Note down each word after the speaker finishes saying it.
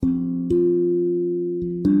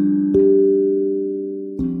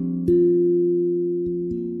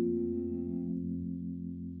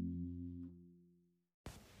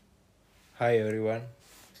Hi everyone.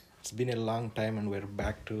 It's been a long time and we're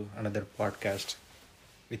back to another podcast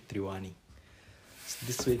with Trivani.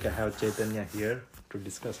 This week I have Chaitanya here to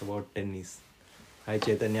discuss about tennis. Hi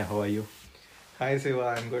Chaitanya, how are you? Hi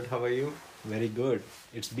Siva, I'm good. How are you? Very good.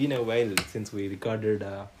 It's been a while since we recorded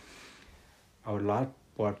our last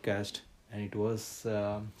podcast and it was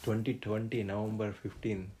 2020 November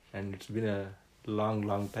 15 and it's been a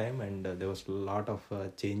long time and there was a lot of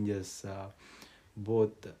changes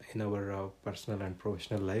both in our personal and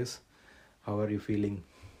professional lives. How are you feeling?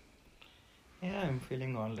 Yeah, I'm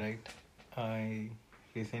feeling all right. I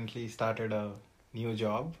recently started a new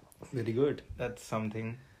job. Very good. That's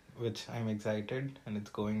something which I'm excited and it's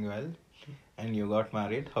going well. And you got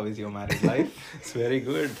married. How is your married life? It's very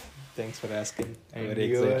good. Thanks for asking. I'm And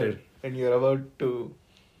very excited. you're about to.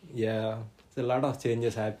 Yeah, there's a lot of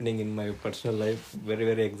changes happening in my personal life.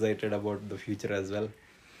 Very excited about the future as well.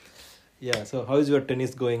 Yeah, so how is your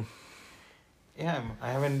tennis going? Yeah,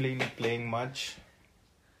 I haven't been playing much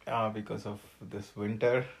because of this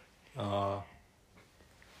winter. Uh,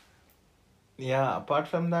 Yeah, apart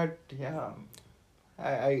from that, yeah,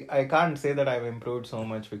 I can't say that I've improved so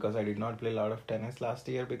much because I did not play a lot of tennis last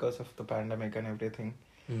year because of the pandemic and everything.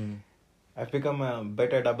 mm, I've become a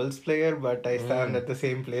better doubles player, but I stand mm. at the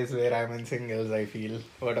same place where I'm in singles, I feel.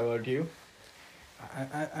 What about you?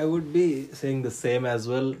 I would be saying the same as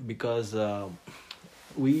well because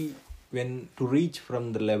we when to reach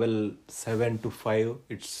from the level 7 to 5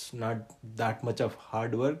 it's not that much of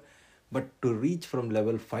hard work, but to reach from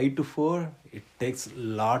level 5 to 4 it takes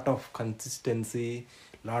lot of consistency,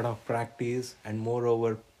 lot of practice, and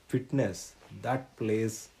moreover fitness that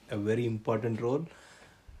plays a very important role.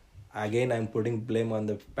 Again, I'm putting blame on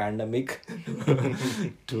the pandemic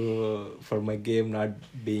to for my game not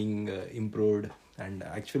being improved, and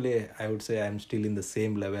actually I would say I'm still in the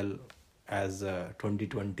same level as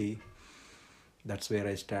 2020. That's where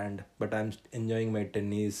I stand, but I'm enjoying my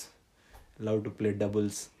tennis, love to play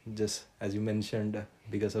doubles. Just as you mentioned,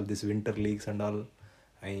 because of this winter leagues and all,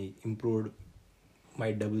 I improved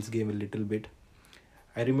my doubles game a little bit.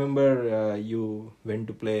 I remember you went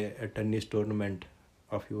to play a tennis tournament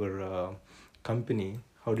of your company.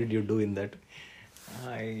 How did you do in that?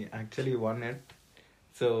 I actually won it.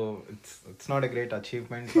 So it's not a great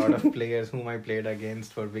achievement. A lot of players whom I played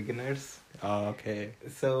against were beginners. Okay.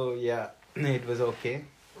 So yeah, it was okay.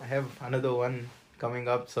 I have another one coming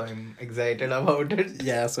up, so I'm excited about it.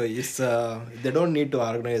 Yeah, so it's they don't need to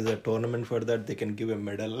organize a tournament for that. They can give a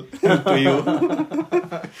medal to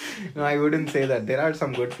you. No, I wouldn't say that. There are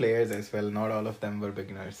some good players as well. Not all of them were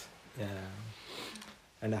beginners. Yeah.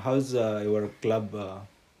 And how's your club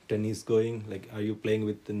tennis going? Like, are you playing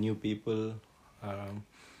with the new people? Um,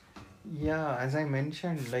 Yeah, as I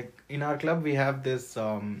mentioned, like in our club we have this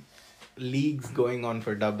leagues going on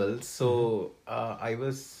for doubles. So I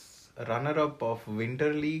was a runner-up of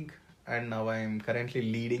Winter League, and now I'm currently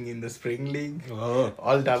leading in the Spring League, oh,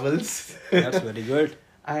 all doubles. that's very good.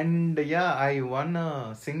 And yeah, I won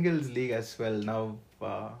a singles league as well. Now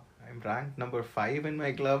I'm ranked number 5 in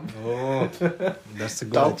my club. Oh, that's a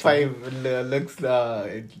good Top achievement. 5 looks.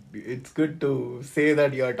 It's good to say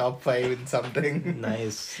that you're top 5 in something.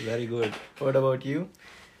 Nice, very good. What about you?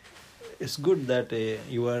 It's good that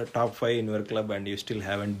you are top 5 in your club and you still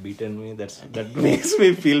haven't beaten me. That makes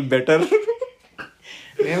me feel better.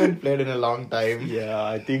 We haven't played in a long time. Yeah,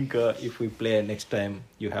 I think if we play next time,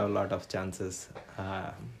 you have a lot of chances.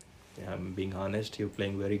 Yeah, I'm being honest. You're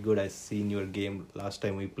playing very good. I seen your game last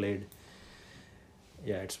time we played.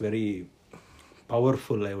 Yeah, it's very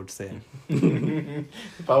powerful, I would say.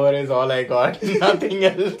 Power is all I got, nothing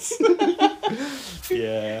else.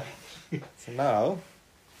 Yeah. So now,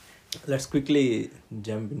 let's quickly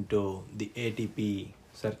jump into the ATP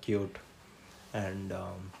circuit. And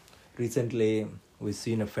recently, we've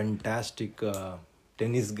seen a fantastic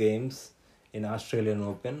tennis games in Australian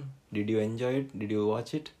Open. Did you enjoy it? Did you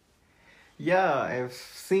watch it? Yeah, I've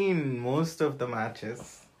seen most of the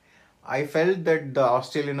matches. I felt that the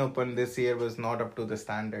Australian Open this year was not up to the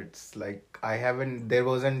standards. Like I haven't, there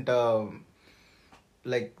wasn't an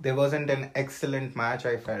excellent match.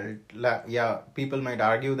 I felt, yeah, people might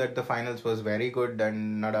argue that the finals was very good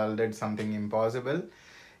and Nadal did something impossible.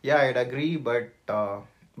 Yeah, I'd agree, but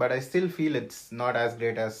I still feel it's not as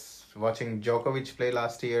great as watching Djokovic play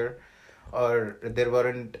last year. Or there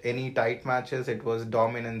weren't any tight matches. It was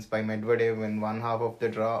dominance by Medvedev in one half of the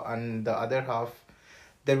draw, and the other half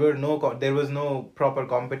there was no proper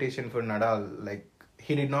competition for Nadal. Like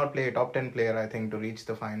he did not play a top 10 player, I think, to reach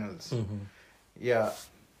the finals. Mm-hmm. Yeah,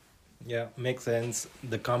 Yeah, makes sense.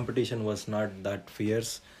 The competition was not that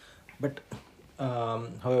fierce, but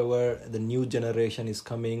However, the new generation is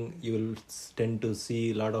coming. You will tend to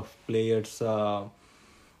see a lot of players now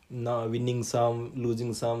winning some,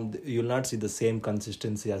 losing some. You will not see the same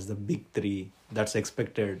consistency as the big three. That's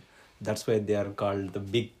expected. That's why they are called the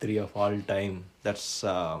big three of all time. That's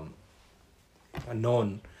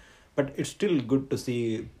known. But it's still good to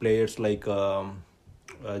see players like Zverev,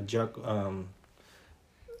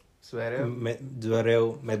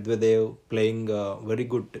 Medvedev playing a very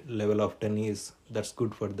good level of tennis. That's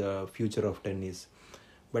good for the future of tennis.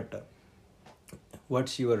 But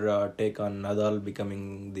what's your take on Nadal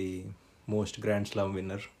becoming the most Grand Slam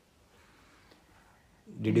winner?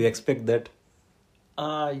 Did you expect that?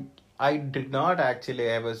 I did not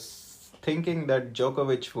actually. I was thinking that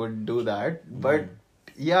Djokovic would do that, but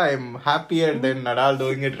yeah, I'm happier than Nadal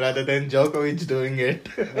doing it rather than Djokovic doing it.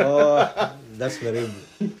 Oh, that's very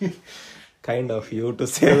kind of you to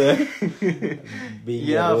say that. Being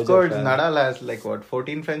Yeah, a of Roger course, fan. Nadal has like what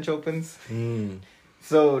 14 French Opens. Hmm.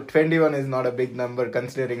 So 21 is not a big number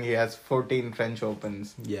considering he has 14 French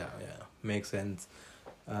Opens. Yeah, makes sense.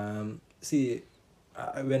 See,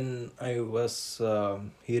 when I was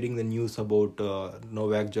hearing the news about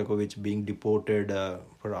Novak Djokovic being deported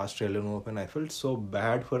for Australian Open, I felt so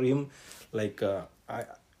bad for him. Like I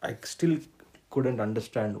still couldn't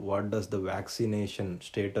understand what does the vaccination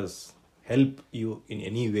status help you in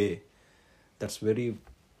any way. That's very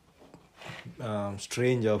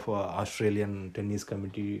strange of Australian tennis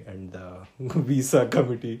committee and the visa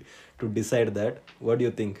committee to decide that. What do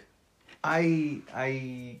you think?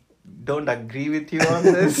 I don't agree with you on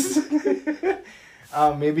this.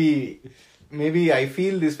 Maybe I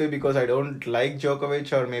feel this way because I don't like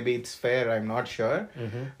Djokovic, or maybe it's fair. I'm not sure.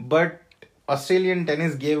 But Australian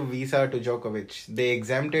tennis gave visa to Djokovic. They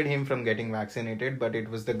exempted him from getting vaccinated, but it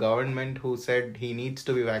was the government who said he needs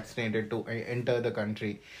to be vaccinated to enter the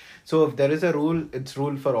country. So if there is a rule, it's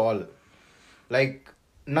rule for all. Like,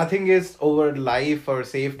 nothing is over life or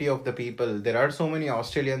safety of the people. There are so many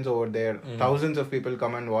Australians over there. Thousands of people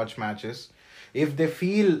come and watch matches. If they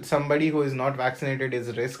feel somebody who is not vaccinated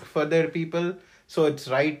is risk for their people, so it's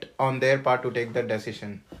right on their part to take that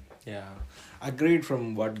decision. Yeah, agreed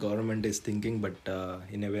from what government is thinking, but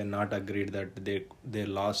in a way not agreed that they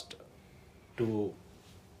lost to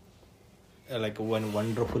like one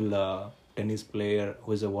wonderful tennis player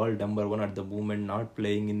who is a world number one at the moment, not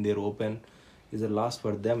playing in their open is a loss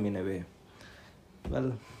for them in a way.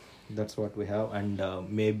 Well, that's what we have, and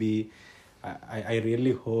maybe I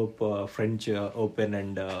really hope French Open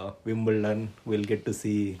and Wimbledon will get to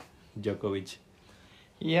see Djokovic.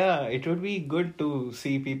 Yeah, it would be good to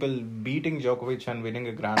see people beating Djokovic and winning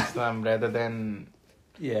a Grand Slam rather than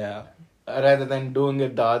doing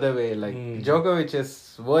it the other way. Like Djokovic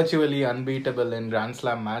is virtually unbeatable in Grand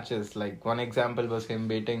Slam matches. Like one example was him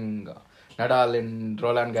beating Nadal in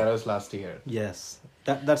Roland Garros last year. Yes,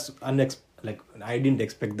 that's like I didn't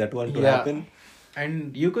expect that one to happen.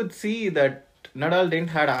 And you could see that Nadal didn't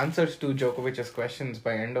had answers to Djokovic's questions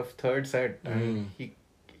by end of third set, and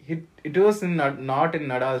it was not in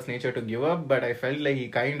Nadal's nature to give up, but I felt like he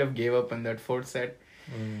kind of gave up in that fourth set.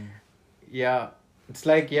 Yeah, it's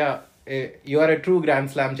like you are a true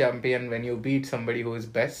Grand Slam champion when you beat somebody who is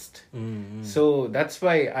best. So that's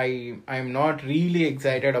why I'm not really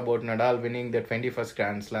excited about Nadal winning the 21st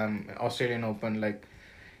Grand Slam Australian Open. Like,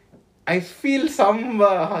 I feel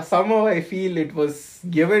somehow I feel it was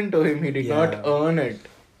given to him. He did not earn it.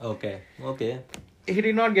 Okay. He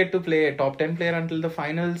did not get to play a top 10 player until the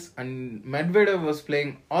finals, and Medvedev was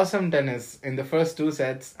playing awesome tennis in the first two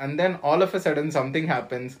sets, and then all of a sudden something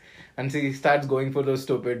happens and he starts going for those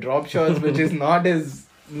stupid drop shots, which is not his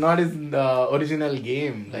original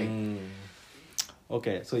game. Like,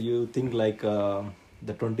 okay, so you think like the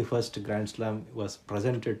 21st Grand Slam was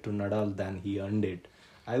presented to Nadal than he earned it?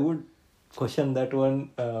 I would question that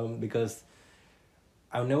one because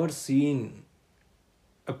I've never seen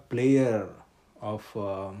a player of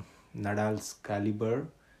Nadal's caliber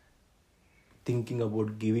thinking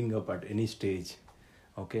about giving up at any stage.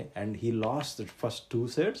 Okay, and he lost the first two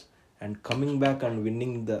sets, and coming back and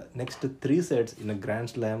winning the next three sets in a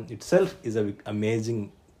Grand Slam itself is an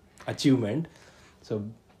amazing achievement. So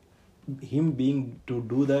him being to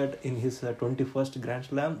do that in his 21st Grand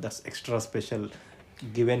Slam, that's extra special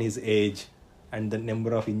given his age and the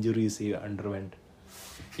number of injuries he underwent.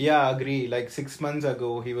 Yeah, agree. Like 6 months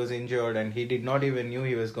ago, he was injured and he did not even knew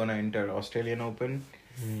he was gonna enter Australian Open.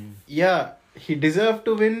 Yeah, he deserved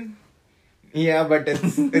to win. Yeah, but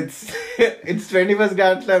it's 21st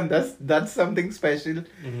Grand Slam. That's something special.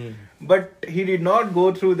 But he did not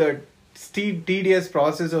go through the tedious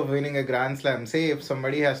process of winning a Grand Slam. Say if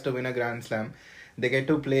somebody has to win a Grand Slam, They get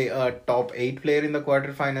to play a top 8 player in the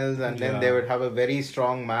quarterfinals, and then they would have a very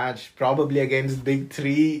strong match, probably against Big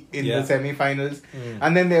Three in the semifinals,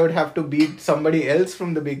 and then they would have to beat somebody else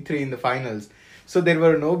from the Big Three in the finals. So there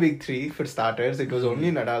were no Big Three for starters. It was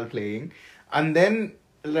only Nadal playing, and then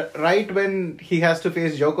right when he has to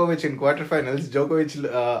face Djokovic in quarterfinals,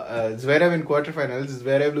 Zverev in quarterfinals,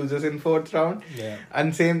 Zverev loses in fourth round,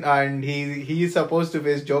 and he is supposed to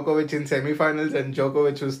face Djokovic in semifinals, and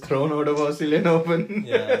Djokovic was thrown out of Australian Open.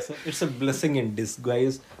 So it's a blessing in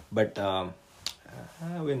disguise, but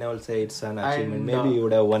we never say it's an achievement. Maybe he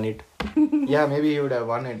would have won it. Yeah, maybe he would have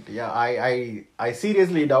won it. Yeah, I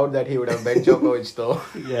seriously doubt that he would have bet Djokovic though.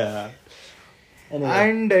 Anyway.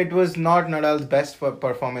 And it was not Nadal's best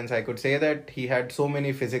performance. I could say that he had so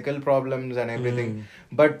many physical problems and everything,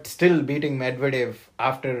 but still beating Medvedev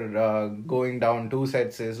after going down 2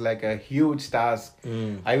 sets is like a huge task.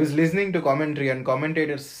 I was listening to commentary, and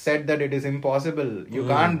commentators said that it is impossible. You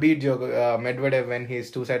can't beat Medvedev when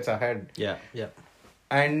he's 2 sets ahead.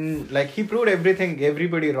 And like he proved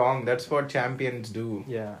everybody wrong. That's what champions do.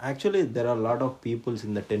 Actually there are a lot of people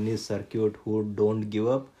in the tennis circuit who don't give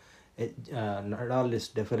up. Nadal is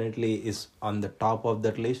definitely on the top of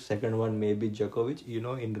that list. Second one maybe Djokovic.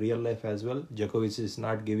 In real life as well, Djokovic is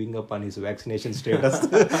not giving up on his vaccination status.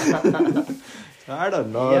 So I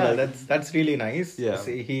don't know. Yeah, that's really nice.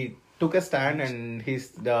 See, he took a stand, and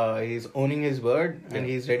he's owning his word, and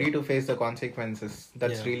he's ready to face the consequences.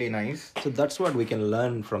 That's really nice. So that's what we can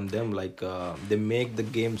learn from them. Like they make the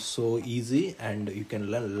game so easy, and you can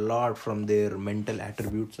learn a lot from their mental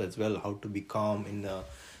attributes as well. How to be calm in the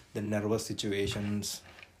nervous situations.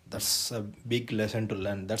 That's a big lesson to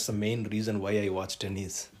learn. That's the main reason why I watch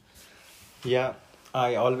tennis. Yeah,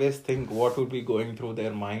 I always think what would be going through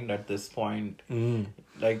their mind at this point.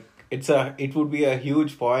 Like it would be a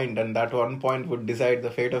huge point, and that one point would decide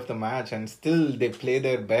the fate of the match, and still they play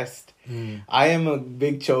their best. I am a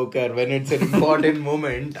big choker. When it's an important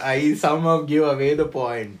moment, I somehow give away the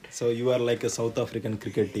point. So you are like a South African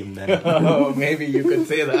cricket team then. Oh, maybe you could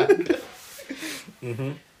say that.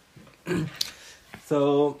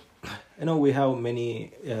 So we have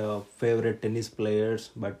many favorite tennis players,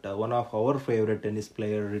 but one of our favorite tennis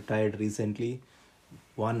player retired recently,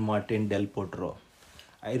 Juan Martín del Potro.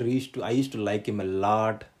 I used to like him a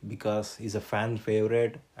lot because he's a fan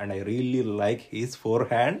favorite, and I really like his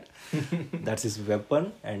forehand. That's his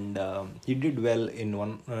weapon, and he did well in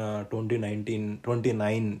 2009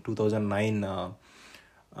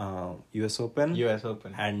 US Open,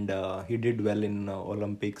 and he did well in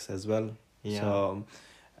Olympics as well. So,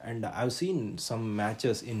 and I've seen some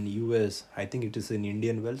matches in US. I think it is in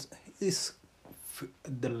Indian Wells.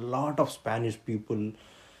 The lot of Spanish people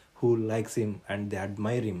who likes him and they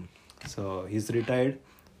admire him. So he's retired.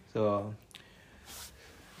 So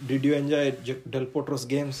did you enjoy Del Potro's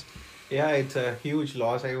games? Yeah, it's a huge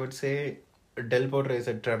loss, I would say. Del Potro is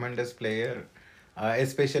a tremendous player.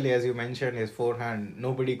 Especially as you mentioned, his forehand.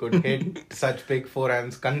 Nobody could hit such big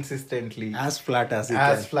forehands consistently. As flat as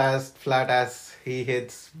flat as he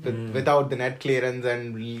hits without the net clearance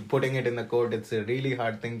and putting it in the court. It's a really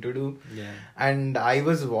hard thing to do. And I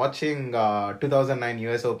was watching 2009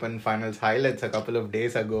 US Open finals highlights a couple of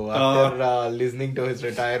days ago after listening to his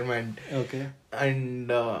retirement. And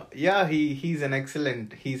he's an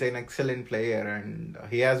excellent player, and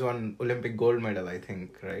he has won Olympic gold medal, I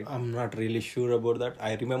think, right? I'm not really sure about that.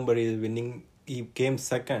 I remember he came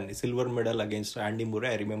second, silver medal against Andy Murray.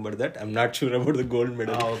 I remember that. I'm not sure about the gold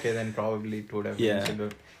medal. Okay, then probably it would have been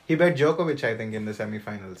silver. He bet Djokovic, I think, in the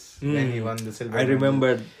semifinals when he won the silver medal. I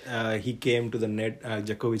remember he came to the net,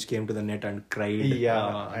 Djokovic came to the net and cried.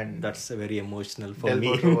 And that's very emotional for me.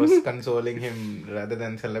 Del Potro was consoling him rather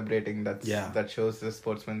than celebrating. That shows the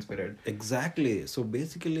sportsman spirit. Exactly. So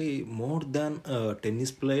basically, more than a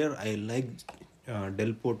tennis player, I like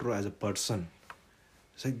Del Potro as a person.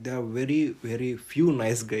 It's like there are very, very few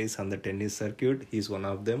nice guys on the tennis circuit. He's one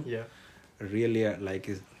of them. Really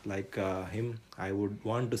like him. I would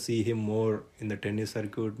want to see him more in the tennis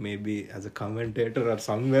circuit, maybe as a commentator or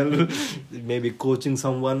somewhere, maybe coaching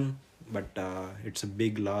someone. But it's a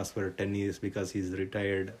big loss for tennis because he's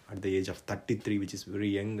retired at the age of 33, which is very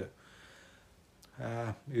young.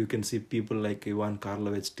 You can see people like Ivan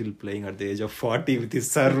Karlovic still playing at the age of 40 with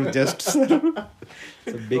his serve, just serve.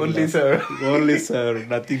 It's a big Only loss. serve. Only serve,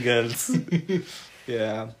 nothing else.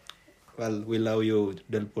 Well, we love you,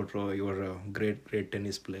 Del Potro. You're a great, great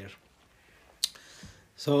tennis player.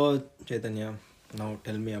 So, Chaitanya, now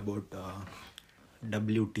tell me about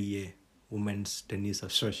WTA, Women's Tennis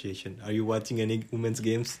Association. Are you watching any women's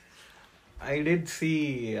games? I did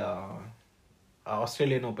see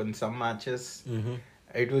Australian Open, some matches.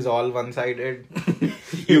 It was all one-sided.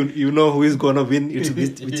 You know who is gonna win. It's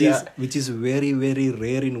Yeah. which is very very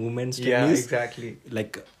rare in women's Yeah, tennis. exactly.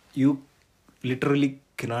 Like you literally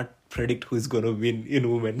cannot predict who is gonna win in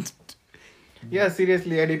women's. Yeah,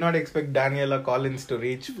 seriously, I did not expect Daniela Collins to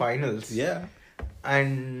reach finals. Yeah.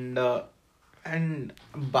 And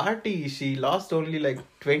Barty, she lost only like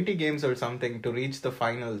 20 games or something to reach the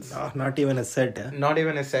finals. Not even a set. Eh? Not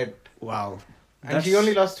even a set. Wow. And she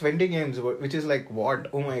only lost 20 games, which is like what?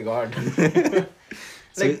 Oh my god.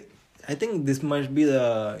 So Like, I think this must be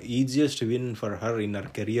the easiest win for her in her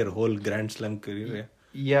career, whole Grand Slam career.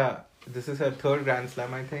 yeah, this is her third Grand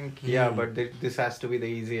Slam, I think. Yeah, Hmm. but this has to be the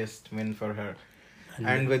easiest win for her.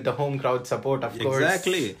 And with the home crowd support, of course.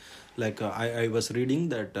 Exactly. Like I was reading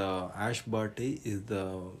that Ash Barty is the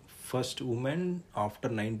first woman after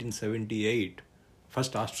 1978,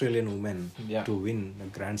 first Australian woman Yeah. to win a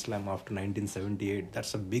Grand Slam after 1978.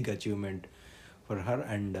 That's a big achievement for her,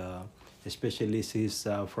 and especially she's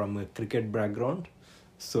from a cricket background.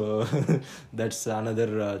 So that's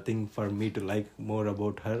another thing for me to like more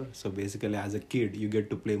about her. So basically, as a kid, you get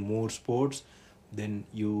to play more sports, then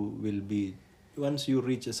you will be, once you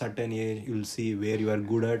reach a certain age, you'll see where you are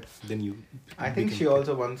good at, then you I think she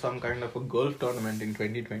also won some kind of a golf tournament in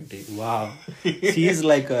 2020. wow. She's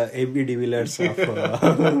like AB de Villiers of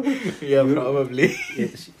Yeah, probably.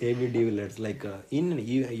 AB de Villiers. Like even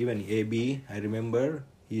AB, I remember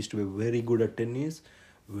he used to be very good at tennis,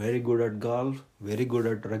 very good at golf, very good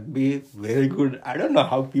at rugby, very good. I don't know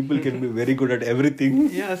how people can be very good at everything.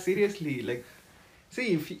 Yeah, seriously. Like,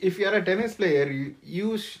 see, if you're a tennis player,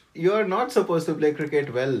 you are not supposed to play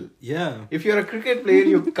cricket well. Yeah. If you're a cricket player,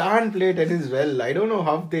 you can't play tennis well. I don't know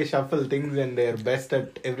how they shuffle things and they're best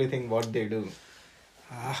at everything what they do.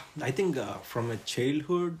 I think from a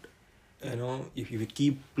childhood, if you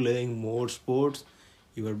keep playing more sports,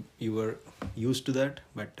 you were used to that.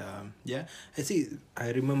 But yeah,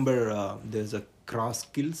 I remember there's a cross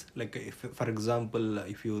skills. Like if, for example,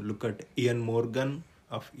 if you look at Ian Morgan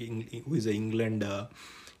who is a England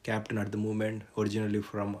captain at the moment, originally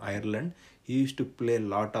from Ireland, he used to play a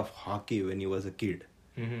lot of hockey when he was a kid.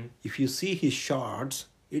 Mm-hmm. If you see his shots,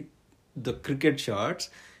 the cricket shots,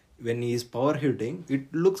 when he is power hitting,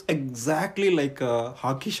 it looks exactly like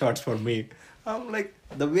hockey shots for me. I'm like,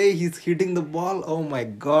 the way he's hitting the ball, oh my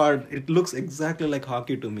god, it looks exactly like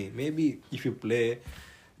hockey to me. Maybe if you play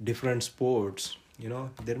different sports,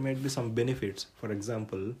 there might be some benefits. For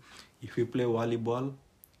example, if you play volleyball,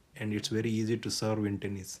 and it's very easy to serve in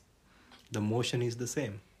tennis, the motion is the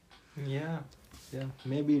same. Yeah. Yeah,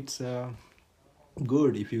 maybe it's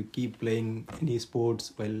good if you keep playing any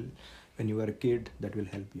sports when you were a kid. That will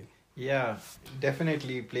help you. Yeah,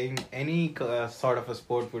 definitely playing any sort of a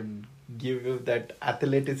sport would give you that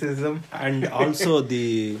athleticism. And also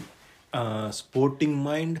the sporting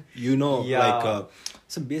mind, Yeah.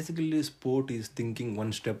 so basically sport is thinking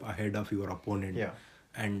one step ahead of your opponent. Yeah.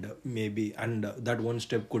 And that one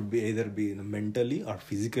step could be either be mentally or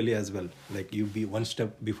physically as well. Like you be one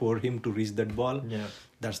step before him to reach that ball. Yeah.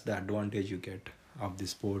 That's the advantage you get of the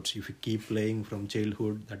sports. If you keep playing from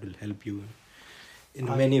childhood, that will help you in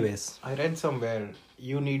many ways. I read somewhere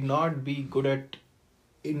you need not be good at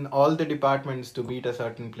in all the departments to beat a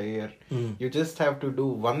certain player. Mm. You just have to do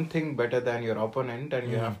one thing better than your opponent,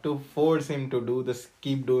 and you have to force him to do this,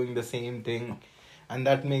 keep doing the same thing, and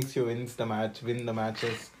that makes you win the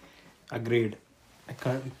matches. Agreed. It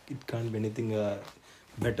can't be anything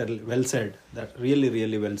better. Well said. That really,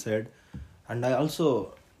 really well said. And I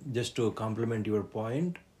also, just to complement your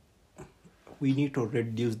point, we need to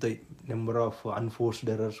reduce the number of unforced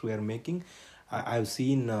errors we are making. I've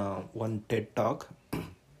seen one TED talk.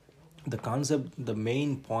 The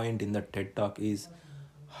main point in the TED talk is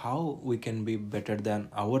how we can be better than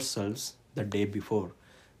ourselves the day before.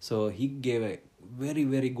 So he gave a very,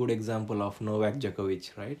 very good example of Novak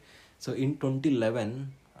Djokovic, right? So in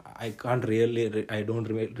 2011, I don't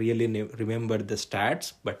really remember the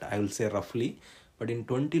stats, but I will say roughly. But in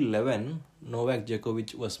 2011, Novak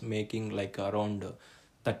Djokovic was making like around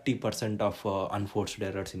 30% of unforced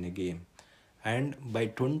errors in a game. And by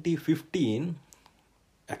 2015,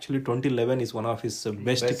 actually 2011 is one of his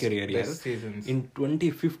best career years. Best seasons. In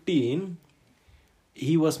 2015,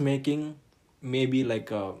 he was making maybe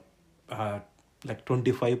like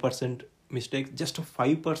 25% mistakes, just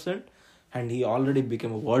 5%, and he already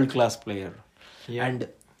became a world-class player. Yeah. And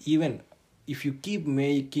even if you keep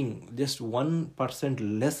making just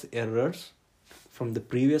 1% less errors from the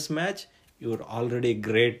previous match, you're already a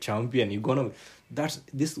great champion. That's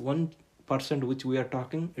this 1% which we are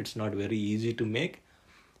talking, it's not very easy to make.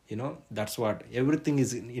 That's what, everything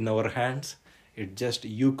is in our hands. It's just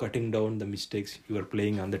you cutting down the mistakes you are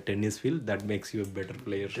playing on the tennis field that makes you a better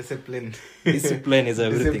player. Discipline. Discipline is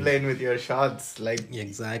everything. Discipline with your shots. Like,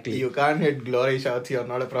 Exactly. you can't hit glory shots. You're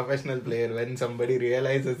not a professional player. When somebody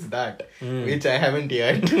realizes that, which I haven't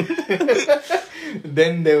yet,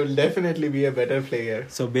 then they will definitely be a better player.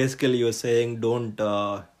 So basically, you're saying don't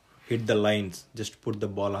hit the lines. Just put the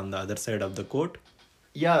ball on the other side of the court.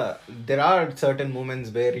 Yeah, there are certain moments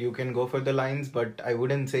where you can go for the lines, but I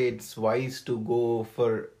wouldn't say it's wise to go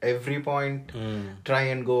for every point. Try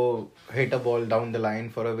and go hit a ball down the line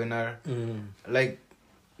for a winner. Like,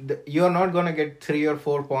 you're not gonna get 3 or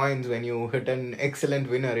 4 points when you hit an excellent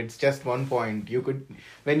winner. It's just 1 point. You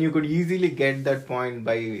could easily get that point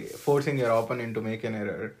by forcing your opponent to make an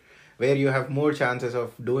error, where you have more chances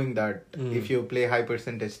of doing that if you play high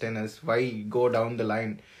percentage tennis. Why go down the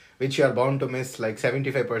line, which you are bound to miss like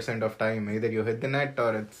 75% of time? Either you hit the net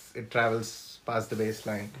or it travels past the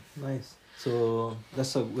baseline. Nice. So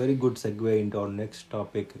that's a very good segue into our next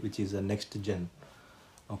topic, which is the next gen.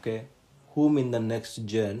 Okay, whom in the next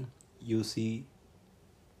gen you see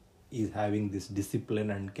is having this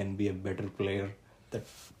discipline and can be a better player? The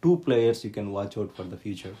 2 players you can watch out for the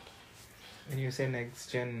future. When you say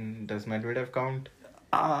next gen, does Medvedev count?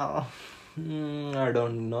 I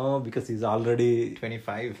don't know, because he's already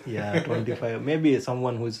 25. Yeah, 25. Maybe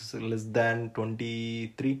someone who's less than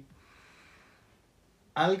 23.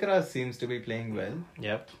 Alcaraz seems to be playing well.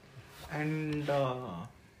 Yep. And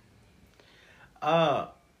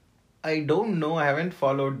I don't know. I haven't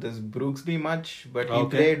followed this Brooksby much, but he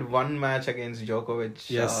played one match against Djokovic.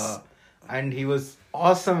 Yes. And he was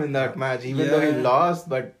awesome in that match, even though he lost,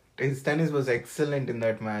 but his tennis was excellent in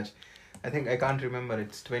that match. I think, I can't remember,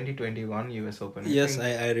 it's 2021 US Open. Yes,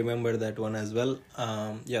 I remember that one as well.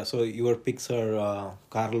 Yeah, so your picks are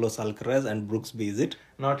Carlos Alcaraz and Brooksby, is it?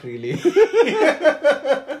 Not really.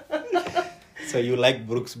 So you like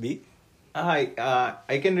Brooksby?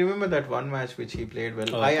 I can remember that one match which he played well.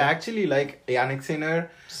 Okay. I actually like Yannick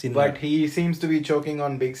Sinner, but he seems to be choking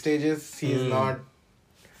on big stages. He's not...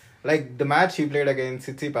 Like, the match he played against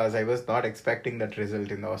Tsitsipas, I was not expecting that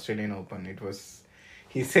result in the Australian Open. It was...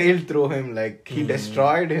 He sailed through him, like, he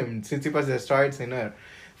destroyed him. Tsitsipas destroyed Sinner.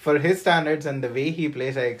 For his standards and the way he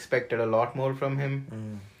plays, I expected a lot more from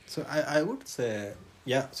him. So I would say,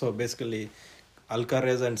 yeah, so basically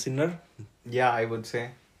Alcaraz and Sinner? Yeah, I would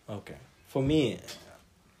say. Okay. For me,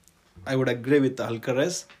 I would agree with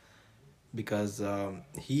Alcaraz, because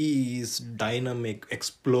he is dynamic,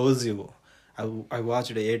 explosive. I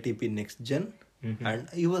watched the ATP Next Gen, and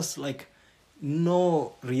he was like,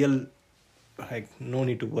 no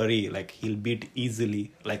need to worry, like he'll beat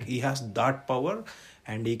easily. Like, he has that power,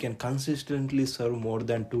 and he can consistently serve more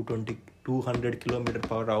than 200 kilometer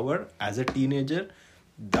per hour as a teenager.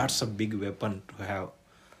 That's a big weapon to have.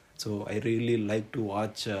 So I really like to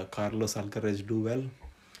watch Carlos Alcaraz do well,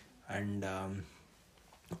 and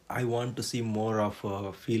I want to see more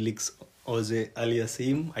of Felix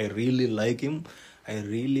Auger-Aliassime. I really like him. I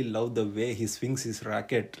really love the way he swings his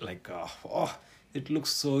racket. Like, it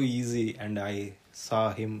looks so easy, and I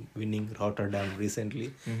saw him winning Rotterdam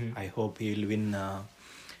recently. I hope he will win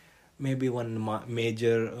maybe one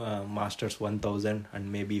major Masters 1000,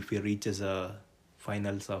 and maybe if he reaches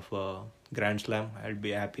finals of Grand Slam, I'll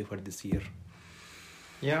be happy for this year.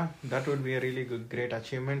 Yeah, that would be a really great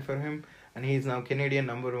achievement for him. And he's now Canadian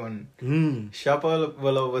number 1.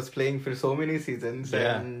 Shapovalov was playing for so many seasons,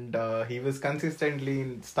 and he was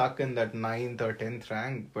consistently stuck in that 9th or 10th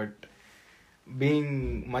rank. But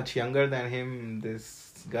being much younger than him,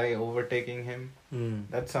 this guy overtaking him,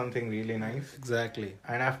 that's something really nice. Exactly.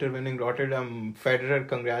 And after winning Rotterdam, Federer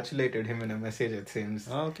congratulated him in a message, it seems.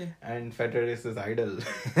 Okay. And Federer is his idol.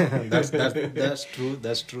 That's true.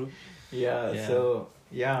 That's true.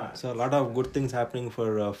 Yeah. So a lot of good things happening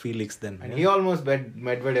for Felix then. And he almost bet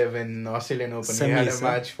Medvedev in Australian Open. He had a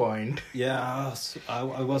match point. Yeah, so I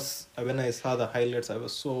was, when I saw the highlights, I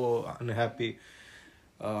was so unhappy.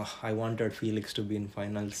 I wanted Felix to be in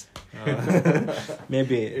finals.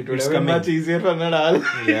 Maybe it would have been much easier for Nadal.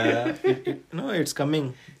 Yeah, it's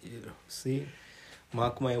coming. See,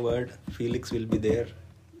 mark my word, Felix will be there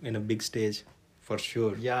in a big stage for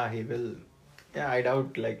sure. Yeah, he will. Yeah, I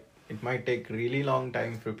doubt it might take really long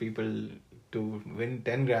time for people to win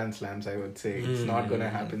 10 Grand Slams, I would say. It's not going to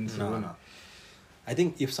happen soon. No. I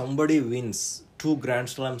think if somebody wins 2 Grand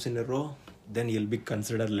Slams in a row, then he'll be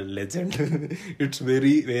considered a legend. It's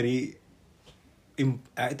very, very...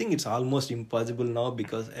 I think it's almost impossible now,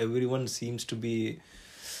 because everyone seems to be...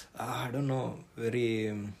 I don't know,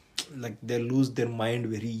 very... they lose their mind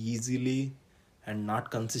very easily. and not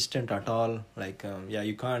consistent at all. Like yeah,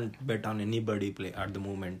 you can't bet on anybody play at the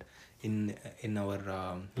moment in our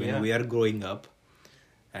when Yeah. we are growing up,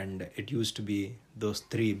 and it used to be those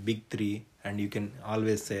three big three, and you can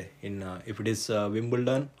always say in if it is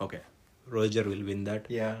Wimbledon, okay, Roger will win that.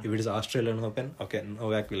 Yeah. If it is Australian Open, okay,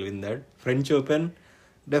 Novak will win that. French Open,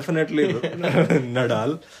 definitely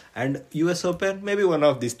Nadal, and US Open, maybe one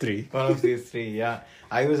of these three. One of these three, yeah.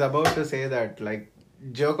 I was about to say that, like,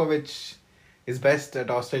 Djokovic is best at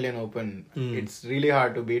Australian Open. Mm. It's really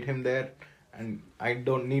hard to beat him there. And I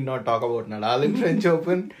don't need not talk about Nadal in French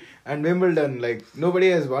Open. And Wimbledon, like, nobody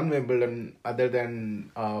has won Wimbledon other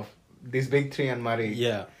than these big three and Murray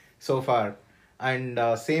Yeah, so far. And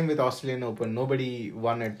same with Australian Open. Nobody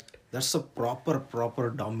won it. that's a proper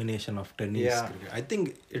domination of tennis. Yeah. Cricket. I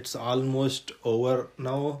think it's almost over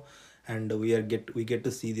now, and we get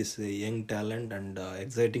to see this young talent, and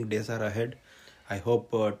exciting days are ahead. I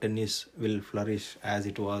hope tennis will flourish as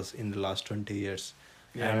it was in the last 20 years.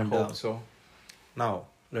 Yeah, And I hope so. now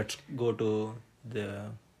let's go to the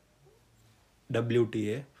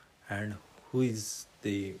WTA, and who is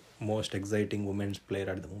the most exciting women's player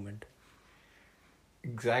at the moment?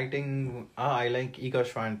 Exciting. I like Iga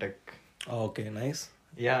Swiatek. Okay, nice.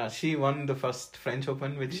 Yeah, she won the first French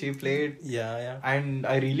Open which she played. Yeah. And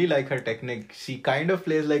I really like her technique. She kind of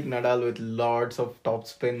plays like Nadal with lots of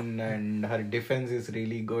topspin, and her defense is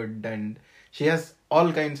really good, and she has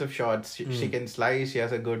all kinds of shots. She can slice, she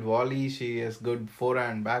has a good volley, she has good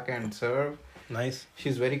forehand, backhand, serve. Nice.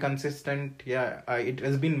 She's very consistent. Yeah, it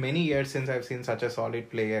has been many years since I've seen such a solid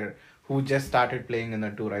player who just started playing in the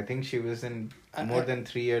tour. I think she was in more than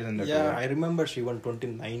 3 years in the Yeah, tour. I remember she won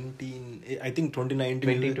 2019. I think 2019.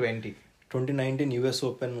 2020. 2019 US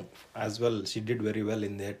Open as well. She did very well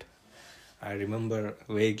in that. I remember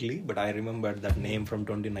vaguely, but I remember that name from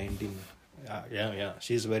 2019. Yeah.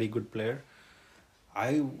 She's a very good player.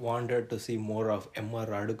 I wanted to see more of Emma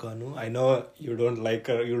Raducanu. I know you don't like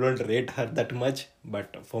her, you don't rate her that much,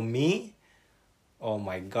 but for me, oh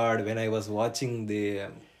my god, when I was watching the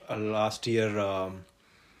last year,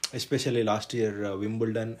 especially last year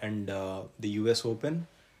Wimbledon and the US Open,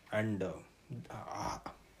 and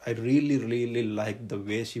I really liked the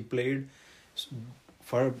way she played.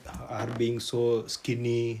 For her being so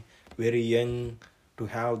skinny, very young, to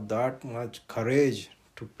have that much courage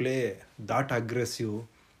to play that aggressive,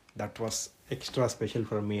 that was extra special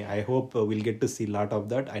for me. I hope we'll get to see a lot of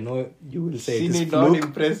that. I know you will say She it is did not fluke.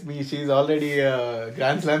 impress me. She's already a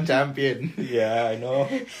Grand Slam champion. Yeah, I know.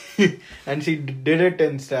 And she did it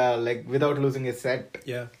in style, like without losing a set,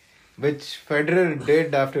 Yeah. which Federer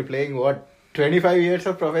did after playing 25 years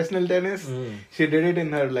of professional tennis. She did it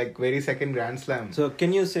in her like very second Grand Slam. So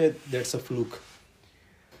can you say that's a fluke?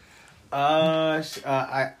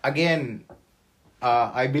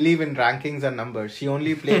 I believe in rankings and numbers. She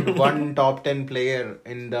only played one top 10 player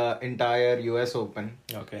in the entire US Open.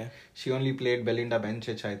 Okay. She only played Belinda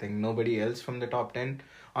Bencic, I think. Nobody else from the top 10.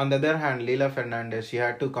 On the other hand, Leila Fernandez, she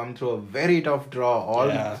had to come through a very tough draw,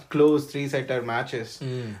 all close 3-setter matches.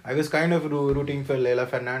 I was kind of rooting for Leila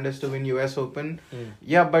Fernandez to win US Open.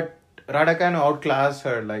 Yeah, but Raducanu outclassed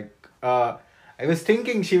her. I was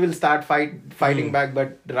thinking she will start fighting back,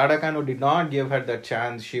 but Raducanu did not give her that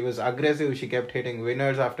chance. She was aggressive. She kept hitting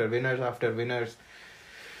winners after winners after winners.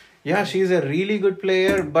 Yeah, she's a really good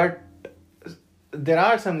player, but there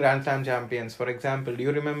are some Grand Slam champions. For example, do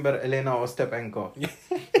you remember Elena Ostapenko?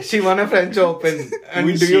 She won a French Open.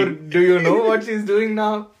 And do you know what she's doing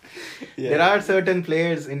now? Yeah. There are certain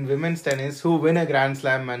players in women's tennis who win a Grand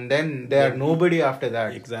Slam and then they are nobody after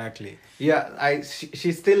that. Exactly. Yeah,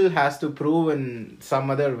 she still has to prove in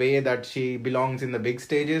some other way that she belongs in the big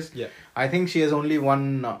stages. Yeah. I think she has only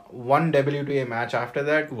won one WTA match after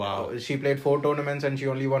that. Wow. She played 4 tournaments and she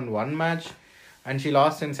only won 1 match. And she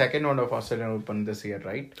lost in second round of Australian Open this year,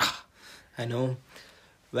 right? I know.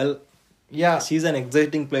 Well, yeah, she's an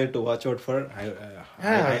exciting player to watch out for.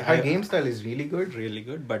 Her game style is really good. Really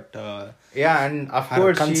good, but yeah, and of her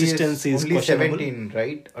course consistency she is only 17,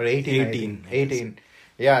 right? Or 18. 18.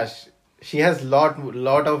 Yeah, she has lot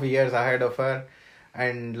of years ahead of her.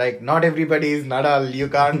 And like not everybody is Nadal. You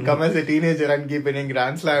can't come as a teenager and keep winning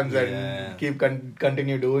Grand Slams and keep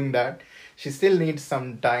continue doing that. She still needs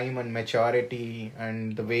some time and maturity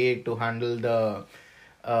and the way to handle the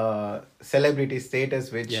celebrity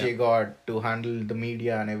status which she got, to handle the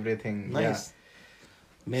media and everything. Nice. Yeah.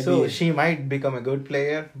 Maybe so she might become a good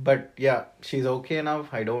player, but yeah, she's okay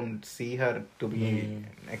enough. I don't see her to be an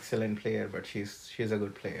excellent player, but she's a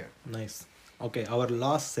good player. Nice. Okay, our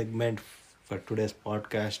last segment for today's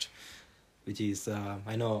podcast, which is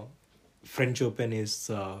I know French Open is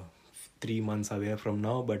 3 months away from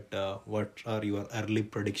now, but what are your early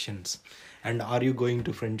predictions? And are you going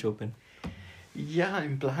to French Open? Yeah,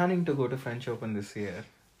 I'm planning to go to French Open this year.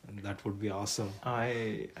 That would be awesome.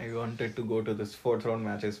 I wanted to go to this fourth round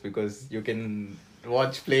matches because you can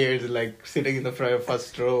watch players like sitting in the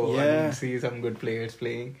first row Yeah. and see some good players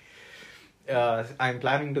playing. I'm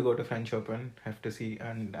planning to go to French Open. Have to see,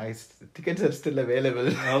 and tickets are still available.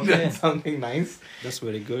 Okay. That's something nice. That's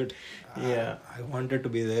very good. Yeah. I wanted to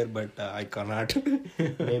be there, but I cannot.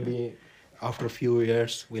 Maybe after a few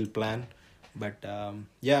years we'll plan. But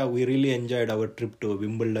yeah, we really enjoyed our trip to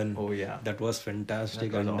Wimbledon. Oh yeah. That was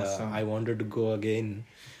fantastic, That was and awesome. I wanted to go again,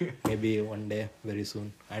 maybe one day, very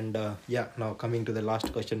soon. And yeah, now coming to the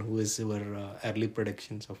last question: who is your early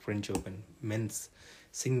predictions of French Open, men's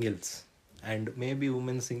singles, and maybe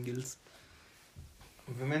women's singles?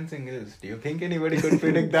 Women's singles. Do you think anybody could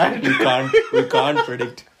predict that? We can't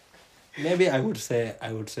predict. Maybe I would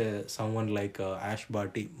say someone like Ash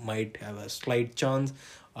Barty might have a slight chance,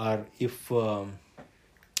 or if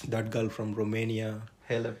that girl from Romania,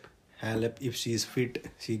 Halep, if she's fit,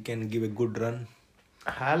 she can give a good run.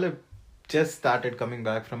 Halep just started coming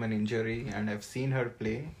back from an injury, and I've seen her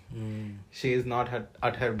play. She is not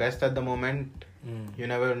at her best at the moment. You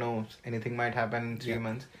never know, anything might happen in 3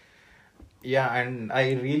 months. Yeah, and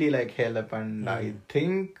I really like Halep, and I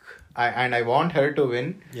think I want her to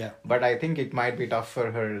win. Yeah. But I think it might be tough for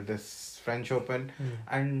her this French Open.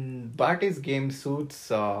 And Barty's game suits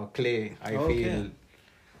clay, I Okay. feel. Then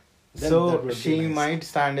that So would be she nice. might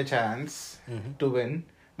stand a chance to win.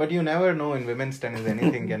 But you never know, in women's tennis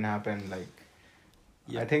anything can happen.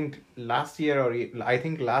 Yeah. I think last year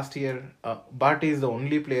Barty is the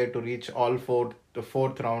only player to reach the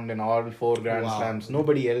fourth round in all 4 Grand Wow. Slams.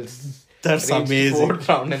 Nobody else That's reached amazing. fourth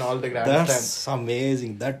round in all the Grand Slams. That's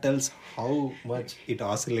amazing. That tells how much it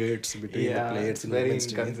oscillates between the players It's in very women's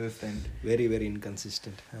tennis. inconsistent. Very, very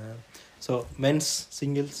inconsistent. So men's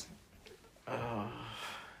singles.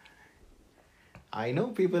 I know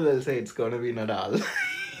people will say it's gonna be Nadal,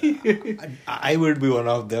 I would be one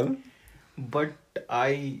of them. but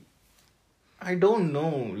I don't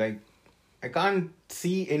know. I can't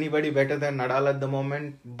see anybody better than Nadal at the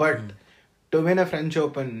moment. But to win a French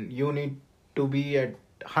Open, you need to be at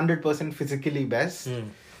 100% physically best.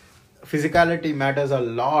 Physicality matters a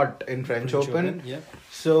lot in French Open. Yeah.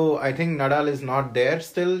 So I think Nadal is not there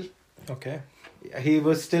still. Okay. He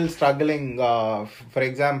was still struggling. For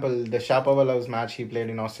example, the Shapovalov's match he played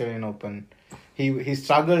in Australian Open, he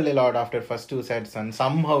struggled a lot after first 2 sets, and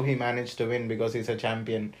somehow he managed to win because he's a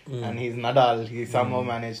champion and he's Nadal. He somehow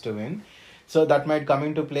managed to win. So that might come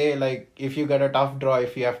into play. If you get a tough draw,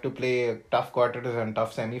 if you have to play tough quarters and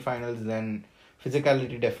tough semi-finals, then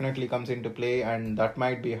physicality definitely comes into play, and that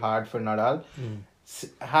might be hard for Nadal.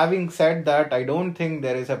 Having said that, I don't think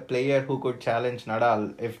there is a player who could challenge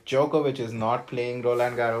Nadal if Djokovic is not playing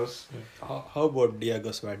Roland Garros. How about Diego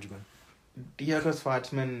Schwartzman? Diego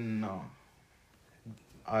Schwartzman, no.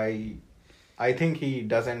 I think he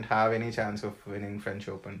doesn't have any chance of winning French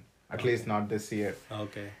Open. At least not this year.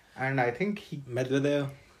 Okay. And I think Medvedev.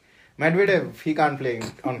 he can't play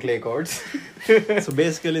on clay courts. So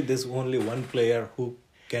basically, there's only one player who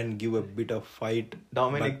can give a bit of fight.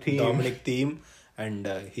 Dominic Thiem. And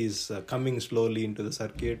he's coming slowly into the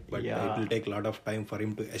circuit, but it will take a lot of time for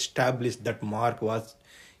him to establish that mark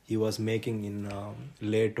he was making in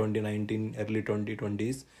late 2019, early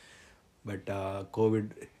 2020s. But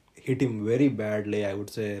COVID hit him very badly, I would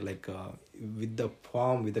say. With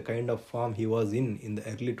the kind of form he was in the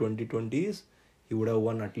early 2020s, he would have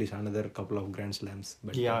won at least another couple of Grand Slams.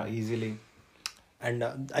 But easily. And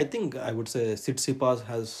I think I would say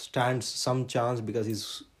Tsitsipas stands some chance because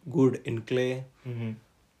he's good in clay.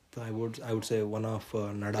 So I would say one of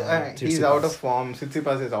Nadal. He's out of form.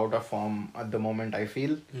 Tsitsipas is out of form at the moment, I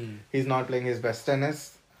feel. He's not playing his best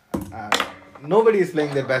tennis. Nobody is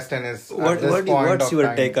playing their best tennis at this point What's of your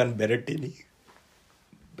time. take on Berrettini?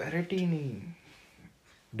 Berrettini?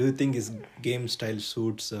 Do you think his game style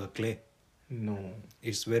suits clay? No.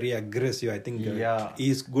 It's very aggressive. I think Yeah.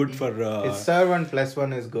 he's good for His serve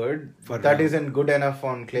 1+1 is good. That isn't good enough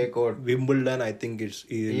on clay court. Wimbledon. I think it's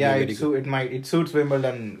It suits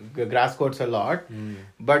Wimbledon grass courts a lot,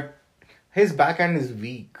 but his backhand is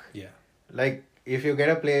weak. Yeah. If you're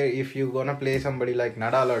gonna play somebody like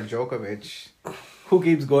Nadal or Djokovic, who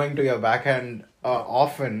keeps going to your backhand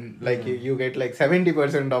often, you get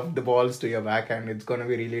 70% of the balls to your backhand, it's gonna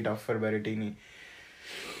be really tough for Berrettini.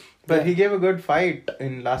 But he gave a good fight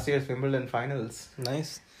in last year's Wimbledon finals.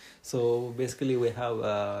 Nice. So basically we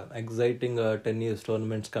have exciting tennis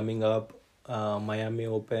tournaments coming up. Miami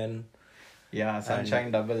Open, Yeah,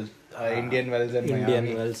 Sunshine double. Indian Wells and Indian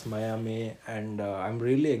Miami. Wells, Miami, and I'm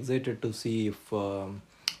really excited to see if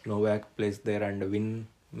Novak plays there and win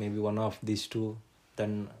maybe one of these two.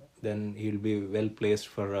 Then he'll be well placed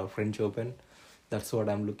for French Open. That's what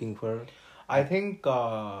I'm looking for. I think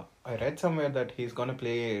I read somewhere that he's gonna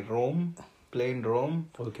play in Rome.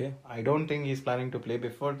 Okay. I don't think he's planning to play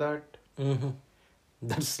before that. Mm-hmm.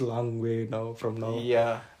 That's a long way from now.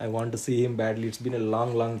 Yeah. I want to see him badly. It's been a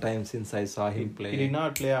long time since I saw him play. He did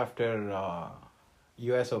not play after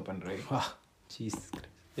US Open, right? Ah, Jesus Christ.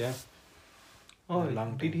 Yeah. Oh, A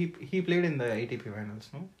long did he played in the ATP finals,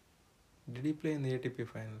 no? Did he play in the ATP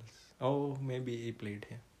finals? Oh, maybe he played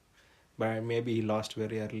here. But maybe he lost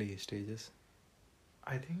very early stages.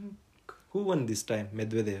 I think. Who won this time?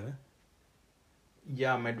 Medvedev? Eh?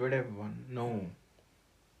 Yeah, Medvedev won. No.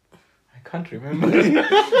 I can't remember.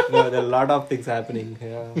 No, there are a lot of things happening.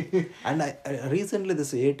 Yeah. And I recently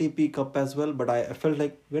this ATP Cup as well, but I felt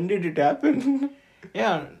like, when did it happen?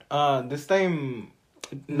 Yeah, this time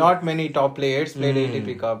not many top players played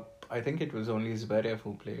ATP Cup. I think it was only Zverev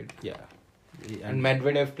who played. Yeah. And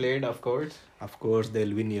Medvedev played, of course. Of course,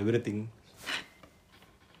 they'll win everything.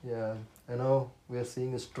 Yeah, I know we are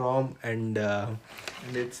seeing a storm and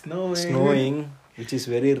it's snowing, which is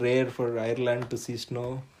very rare for Ireland to see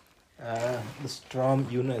snow. The storm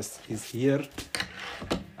Eunice is here.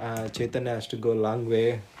 Chaitanya has to go a long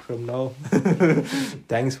way from now.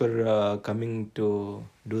 Thanks for coming to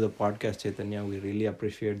do the podcast, Chaitanya. We really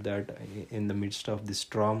appreciate that. In the midst of this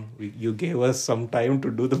storm, you gave us some time to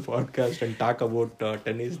do the podcast and talk about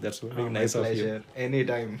tennis. That's very nice of you.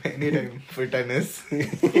 Anytime for tennis.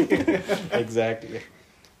 Exactly.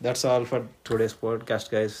 That's all for today's podcast,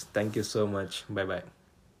 guys. Thank you so much. Bye bye.